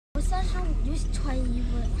穿衣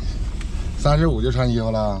服了。35就穿衣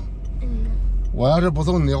服了。嗯。我要是不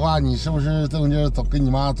送你的话，你是不是这么就走跟你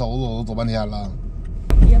妈走半天了？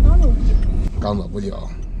也刚走不久。刚走不久。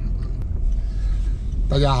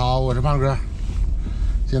大家好，我是胖哥。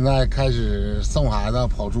现在开始送孩子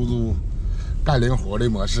跑出租、干零活的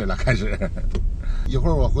模式了，开始。一会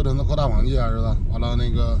儿我回屯子扩大棚去，儿子。完了那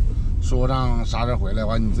个说让啥时候回来，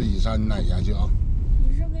完你自己上你奶家去啊。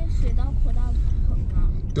你是给水稻扩大棚啊？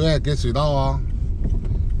对，给水稻啊。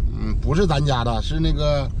不是咱家的，是那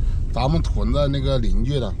个咱们屯子那个邻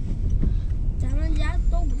居的。咱们家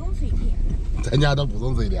都不种水田了。咱家都不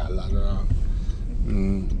种水田了，是吧？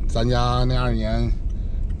咱家那2年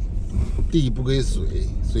地不给水，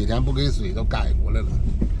水田不给水都改过来了，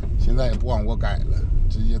现在也不往过改了，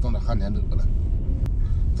直接种点旱田得了。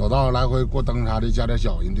走道来回过灯啥的加点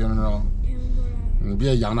小心，听着着？听出来。你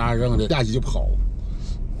别扬那扔的，下去就跑，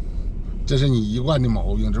这是你一贯的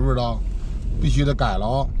毛病，知不知道？必须得改了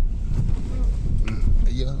啊！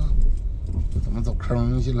哎呀，这怎么走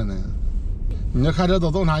坑去了呢？你这开车走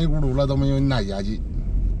这么长一轱辘了，都没有你奶家近。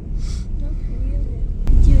那肯定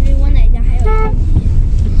的，距离我奶家还有1道街。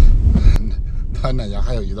他奶家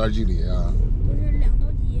还有一段距离啊？不是2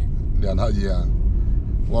道街。2道街。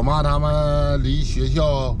我妈他们离学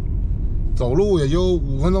校走路也就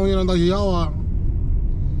5分钟就能到学校啊，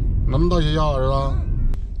能到学校是吧？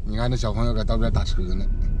你看那小朋友搁道边打车呢。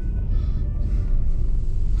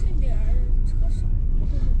这点车少。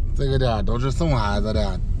这个点都是送孩子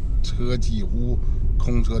的，车几乎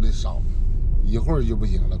空车的少，一会儿就不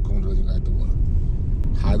行了，空车就该多了。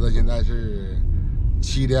孩子现在是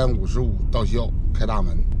7点55到校开大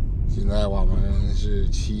门，现在我们是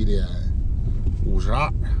7点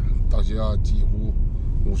52到学校，几乎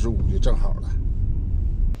55就正好了。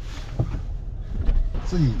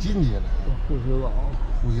自己进去了，护学岗，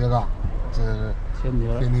护学岗，这是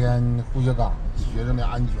天天护学岗，学生的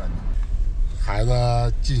安全呢。孩子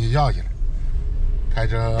进学校去了，开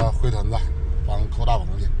车回屯子帮扣大棚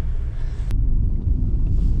去。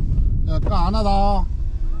干啥呢都？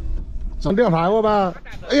整晾柴火呗。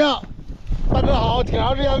哎呀，大哥好，挺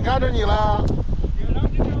长时间看着你了。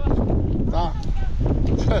啊，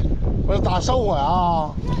不是咋收我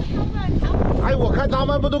呀？哎，我看他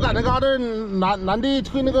们不都搁那嘎达南地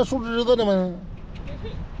推那个树枝子呢吗？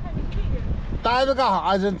待着干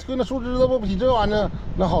啥呀？推那树枝子不比这玩意儿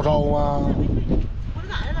能好收吗？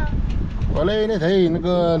我嘞那谁那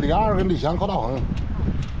个李二跟李强扣大棚。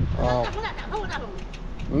啊。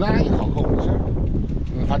那也好扣没事。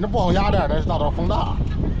反正不好压点的，到时候风大。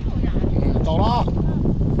走了啊。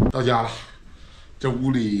到家了，这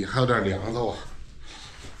屋里还有点凉快啊。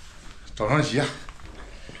找双鞋，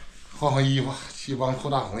换换衣服，去帮扣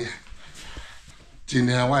大棚去。今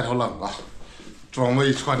天外头冷啊，装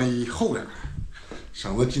备穿的厚点，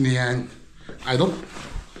省得今天挨冻。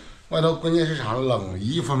外头关键是啥冷，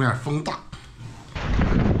一方面风大。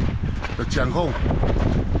这监控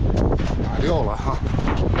打掉了哈，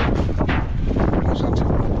我上车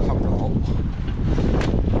看不着，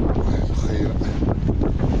哎，黑了。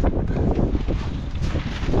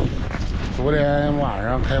昨天晚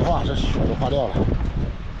上开化，这雪都化掉了。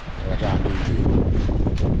我这样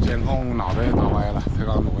对，监控脑袋打歪了，才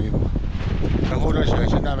刚挪一挪。然后这雪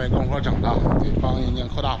现在没工夫整它，得帮人家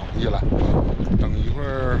扣大棚去了。等一会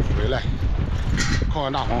儿回来，扣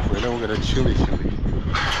完大棚回来，我给他清理清理。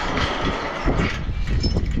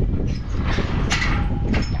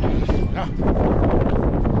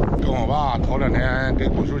跟我爸头2天给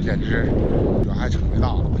果树剪枝，雪还成的大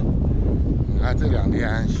了。你看这2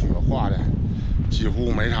天雪化的几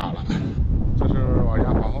乎没啥了，这是我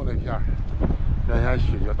家房后那片儿，原先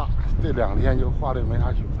雪就大，这2天就化的没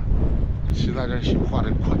啥雪了。现在这雪化的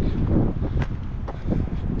快，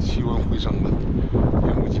气温回升了，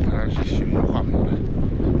烟雾起来这雪就化没了。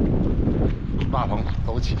大棚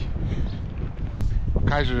走起，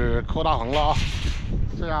开始扣大棚了啊！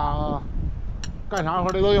这家伙干啥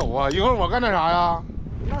活的都有啊！一会儿我干点啥呀？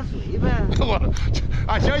拿水呗。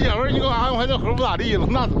我小姐夫一个安排这活不咋地，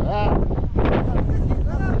能拿水。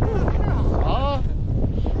啊！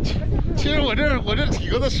其实我这体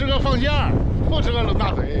格子适合放线，不适合冷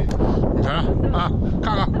大水。你瞅瞅啊，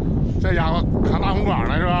看看这家伙扛大红管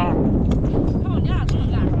呢是吧？放假这么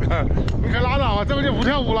干是吧？你可拉倒吧，这回就不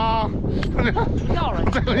跳舞了。不跳了，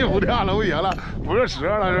这回就不跳了，不行了，不是折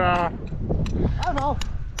了是。二嫂，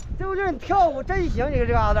这不就是你跳舞真行，你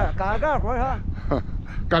这嘎达敢干活哈？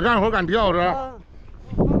敢干活敢跳是吧？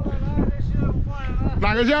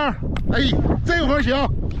哪个线？哎，这个活行，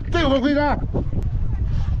这个活会干。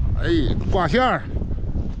哎，挂线儿，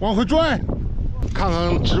往回拽，看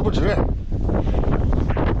看直不直。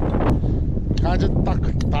看这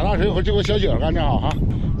打大水会这个小景干正好哈，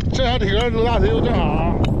这小艇搂大水又正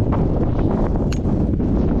好。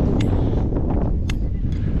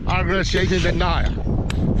二哥闲心真大呀，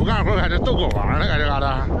不干活在这逗狗玩呢，在这嘎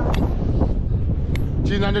达。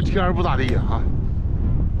今天这天不咋地呀哈。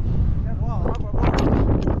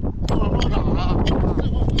这会不长了，这会回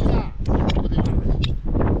来，这个地方。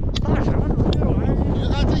大什么这玩意儿？你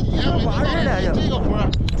看这爷们玩儿来着，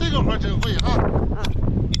这个活真会哈。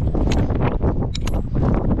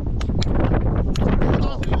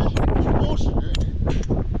不好使，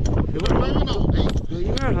有个歪歪脑袋，有一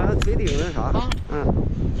面好像腿顶那啥，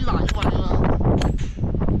一打一歪了。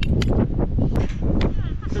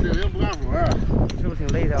这领人不干活，是不是挺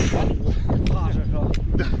累的？哈实是吧？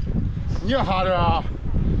你也哈着啊？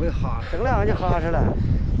我也哈，整两个就哈实了。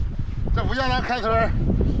这不像咱开村，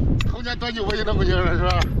头前端酒杯都不行了是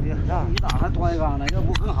吧？你咋还端一缸呢？要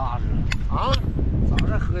不更哈实了？啊？咋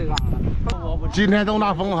再喝一缸呢？今天东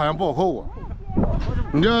大风好像不好扣啊。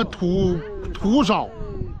你这土少，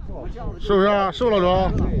是不是啊？是不是老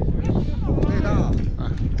周？对的。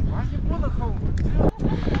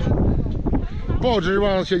不好吃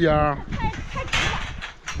吧，雪姐？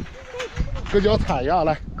跟脚踩一下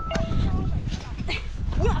来。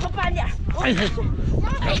你往后搬点。哎，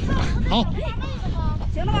好，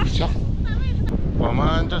行了吧？行。我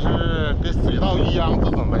们这是给水稻育秧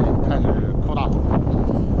做准备，开始扣大棚。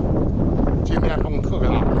今天风特别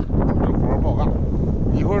大，这活不好干。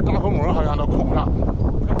一会儿大口膜好像都扣不上，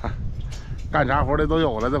干啥活的都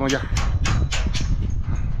有了，这么讲。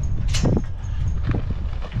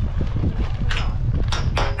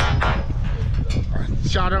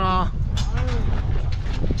下着啊！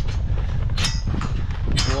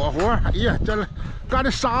我活，哎呀，这干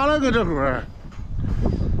的啥了？搁这活儿。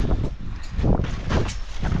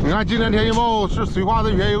你看今天天气预报是绥化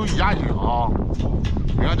这边有雨下雪啊！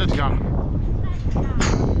你看这天儿。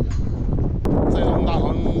这栋大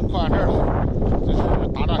棚快完事儿了，这是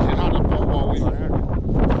打水上的包包完事儿了。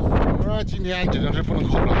我说今天只能是不能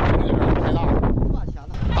扣了，风有点太大了。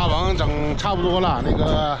大棚整差不多了，那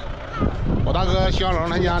个我大哥徐小龙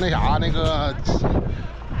他家那啥那个，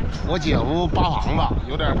我姐夫扒房子，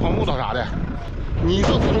有点碰木头啥的。你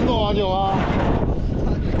坐4轮走啊，九啊？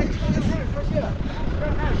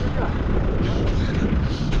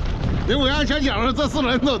人我让小景儿坐4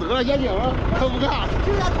轮走得了，小景儿他不干，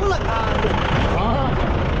就家多冷啊！啊，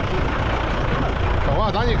走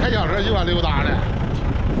啊，咱得开小车去吧溜达的，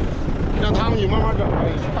让他们你慢慢整，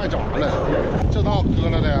太早了，这道割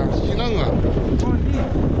了的稀嫩啊。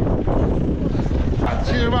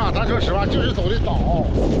其实吧，咱说实话，就是走的早，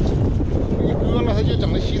一割了它就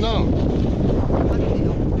整的稀嫩。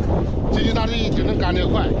这就大地只能干得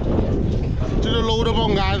快，这是搂着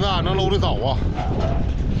泵杆子能搂得早啊。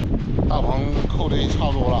大棚扣的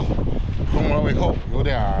差不多了，棚膜未扣，有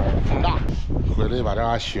点风大，回来把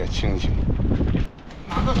这雪清清。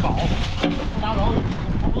拿个扫，拿着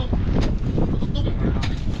跑不动，都冻着呢。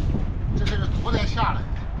这是昨天下来的。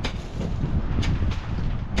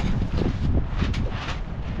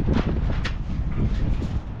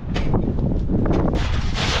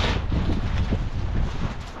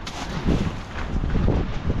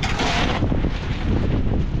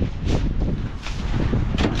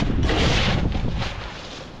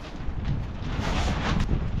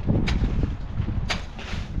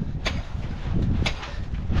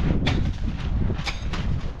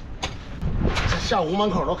下午门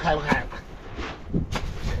口都开不开了。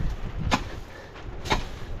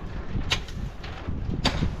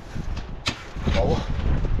走吧。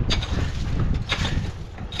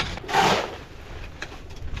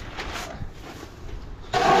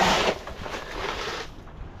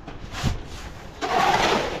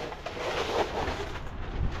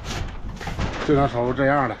这条手这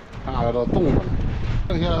样的，大的都冻着了，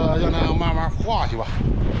剩下让它慢慢化去吧，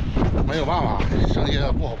没有办法，剩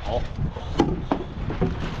下不好刨。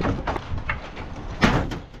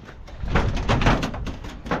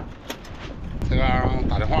这刚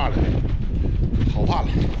打电话来，逃饭了，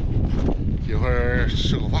一会儿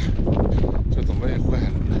吃口饭，就准备回海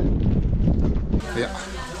伦了。哎呀，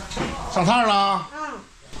上菜了啊！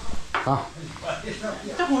啊，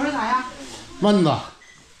这活是啥呀？焖子、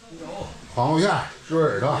黄瓜片、猪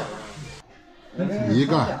耳朵，一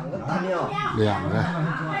个、两个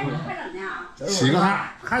，7个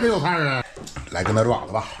菜，还得有菜啊！来个那爪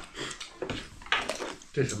子吧。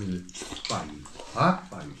这什么鱼？鲅鱼啊，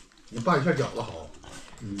鲅鱼。你拌一下饺子好。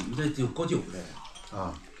你这就搞酒的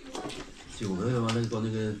啊，酒的完了搞那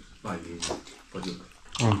个鲅鱼搞酒的。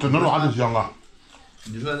这那爪真香啊！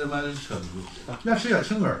你说他妈扯不住，那吃点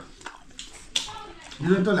清味儿。你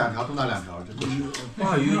说这2条就那2条，这不是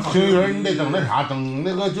鲅鱼好青鱼你得整那啥，整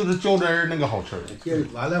那个就是浇汁儿那个好吃。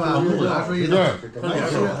完了吧？不拿水一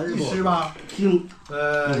吃吧，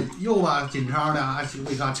肉吧紧张的，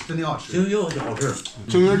为啥真的好吃？青鱼肉就好吃，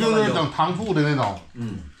青鱼就是整糖醋的那种。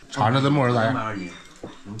尝尝这木耳咋样？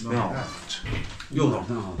挺好，肉好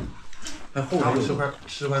挺好，还厚然后肉。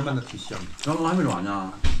吃块焖的挺香。咱们还没软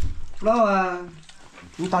呢。唠啊，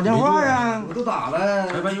你打电话呀，我都打了。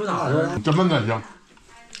哎，把油打了。真焖真香。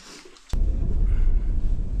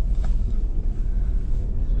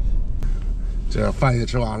这饭也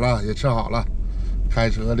吃完了，也吃好了，开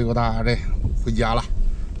车溜达的回家了，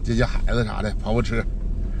接接孩子啥的，跑跑车。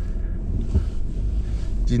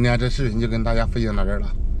今天这视频就跟大家分享到这儿了，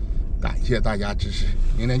感谢大家支持，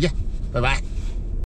明天见，拜拜。